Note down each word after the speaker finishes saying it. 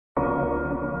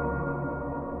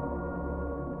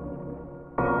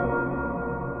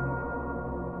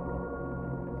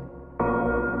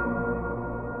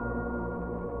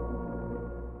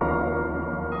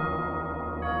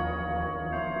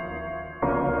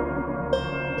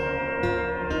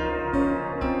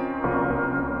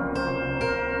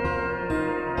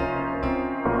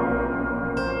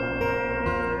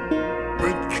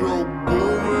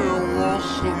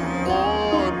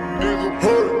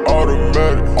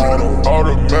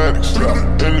automatics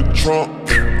in the trunk.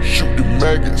 Shoot the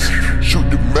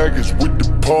maggots with the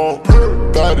pump.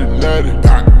 Thotty natty,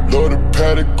 love the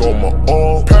paddock on my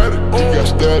arm. He got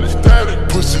static,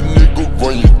 pussy nigga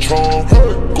run your charm.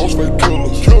 Ghostface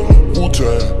killers,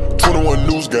 Wu-Tang, 21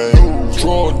 News Gang,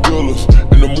 drug dealers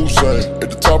in the Moosang, at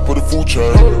the top of the food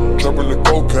chain. Trapping the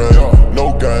cocaine,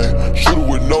 no game, shooter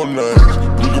with no names.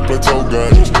 You can play toe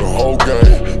games, the whole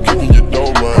game, kicking your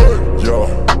dough, man. Yeah,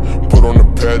 put on the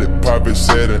paddock, private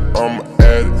setting, I'm an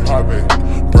addict.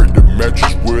 Break the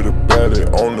mattress with a battery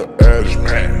on the attic.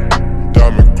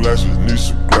 Diamond glasses, need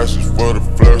some glasses for the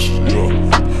flashes, yeah.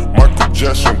 Michael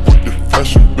Jackson with the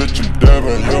fashion, bitch, I'm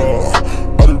dabbing,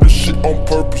 yeah. I do this shit on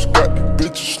purpose, got the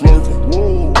bitches slurping.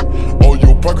 All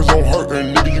your pockets on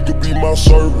hurtin', nigga, you could be my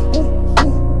servant.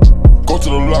 Go to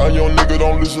the line, young nigga,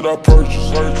 don't listen, I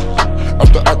purchase.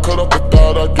 After I cut off the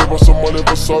thought, I give her some money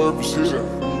for service, yeah.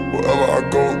 Wherever I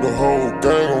go, the whole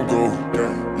gang gon' go.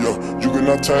 Yeah, you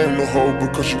cannot tame the hoe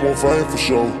because she won't fame for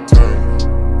sure.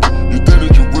 You think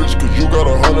that you rich cause you got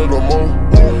 100 or more.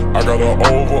 I got an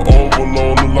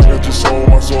overload, look like I just sold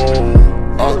my soul.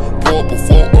 I pour up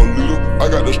before a liter, I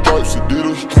got the stripes,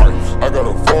 Adidas. I got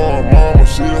a farm, mama,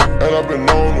 cedar, and I've been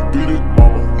known to beat it.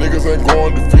 Niggas ain't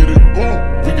going defeated.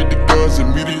 We get the guns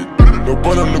immediate.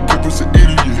 Nobody in the group is an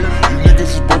idiot. These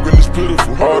niggas is broken, it's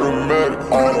pitiful.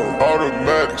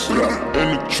 Automatics in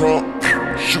the trunk.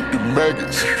 Shoot the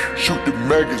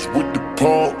maggots with the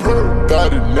pump.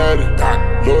 Thotty natty,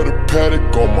 love the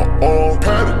paddock on my arm.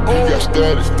 He got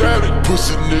static,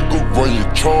 pussy nigga run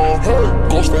your charm.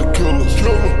 Ghostface killers,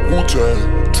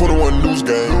 Wu-Tang, 21 News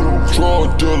Gang,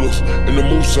 drug dealers in the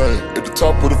Moosang, at the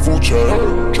top of the food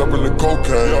chain. Trapping the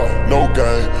cocaine, no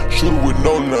game, shooter with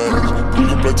no names. You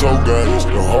can play toe games,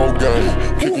 the whole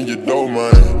game, kicking your dough,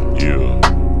 man. Yeah,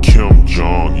 Kim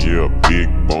Jong, yeah, big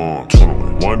bomb.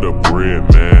 Wonder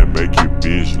bread, man, make your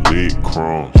bitch lick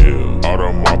crumbs. Yeah, out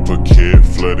of my pocket,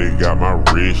 flooded, got my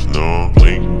wrist numb.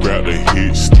 Blink, grab the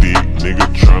hit stick, nigga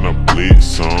tryna blitz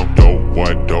some. Dope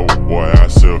boy, I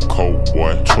sell coke,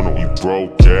 boy. 21, you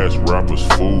broke ass rappers,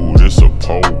 food, it's a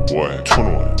po' boy.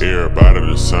 21, everybody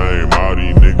the same, all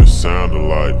these niggas sound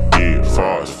alike. Yeah,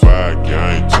 Fox 5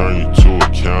 gang, turn you to a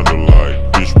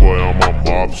candlelight. Bitch boy on my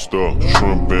mob stuff,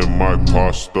 shrimp and my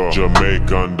pasta.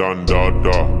 Jamaican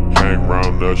dun-da-da, hang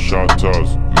round the shot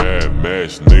toss. Mad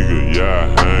Max nigga,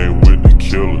 yeah, I hang with the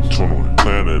killers. 21,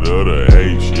 Planet of the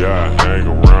Apes, yeah, I hang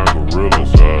around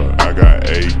gorillas. I got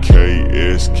AK,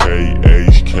 SK,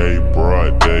 HK,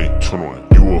 broad day. 21,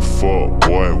 you a fuck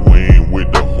boy, we ain't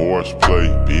with the horseplay.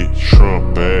 Bitch,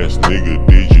 Trump ass nigga,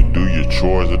 did you do your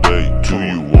chores today? Do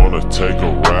you wanna take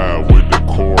a ride with the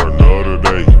coroner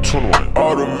today? 21,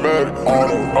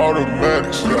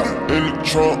 automatics in the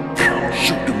trunk.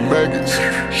 Shoot the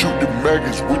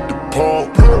maggots with the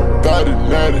pump. Thotty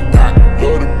natty,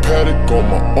 love the paddock on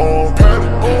my arm.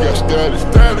 He got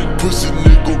static, pussy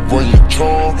nigga run your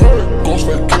charm.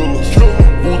 Ghostface killers,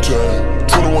 Wu-Tang,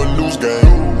 21 News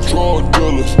Gang, drug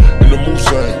dealers in the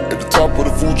Moosang, at the top of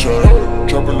the food chain.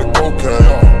 Trapping the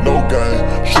cocaine, no game,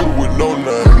 shooter with no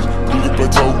names. You can play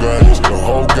toe games, the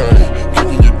whole game,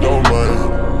 kicking your dough,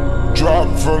 man. Drop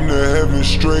from the heaven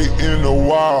straight in the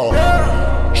wild.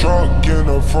 Trunk in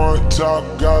the front, top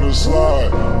got a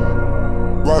slide.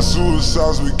 Ride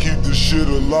suicides, we keep the shit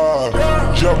alive.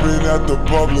 Jumping at the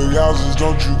public houses,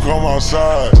 don't you come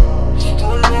outside.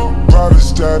 Private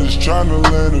status, tryna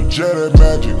land a jet at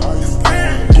Magic.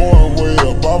 Going way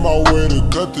up, on my way to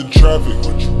cut the traffic.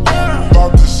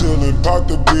 Pop the ceiling, pop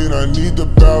the beat, I need the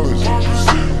balance.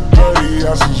 Bloody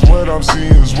asses, what I'm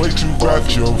seeing is way too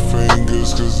graphic. Your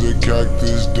fingers, cause the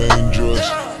cactus dangerous.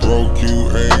 Broke, you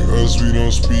ain't us, we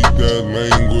don't speak that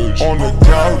language. On the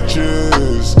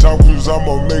couches, Tom Cruise,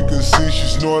 I'ma make her see she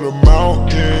snort a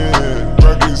mountain.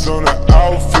 Records on the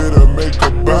outfit, I make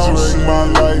her bounce. Resurrect my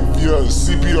life, yeah,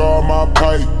 CPR my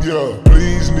pipe, yeah.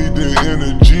 Please need the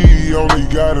energy, only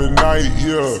got a night,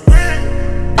 yeah.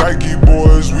 Nike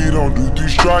boys, we don't do 3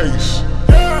 strikes.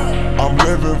 I'm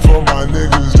living for my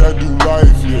niggas that do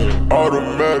life, yeah.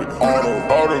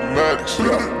 Automatics, in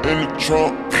the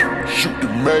trunk. Shoot the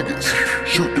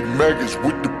maggots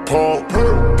with the pump.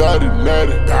 Thotty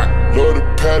natty, love the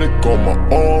paddock on my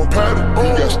arm. He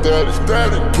got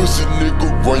static, pussy nigga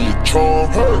run your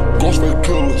charm. Ghostface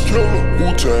killers,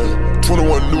 Wu-Tang,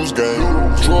 21 News Gang,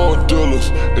 drug dealers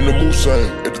in the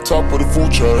Moosang, at the top of the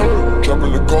food chain.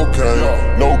 Trapping the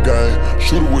cocaine, no game,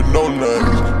 shooter with no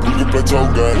names. You can play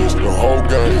toe games, the whole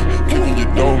game, kicking your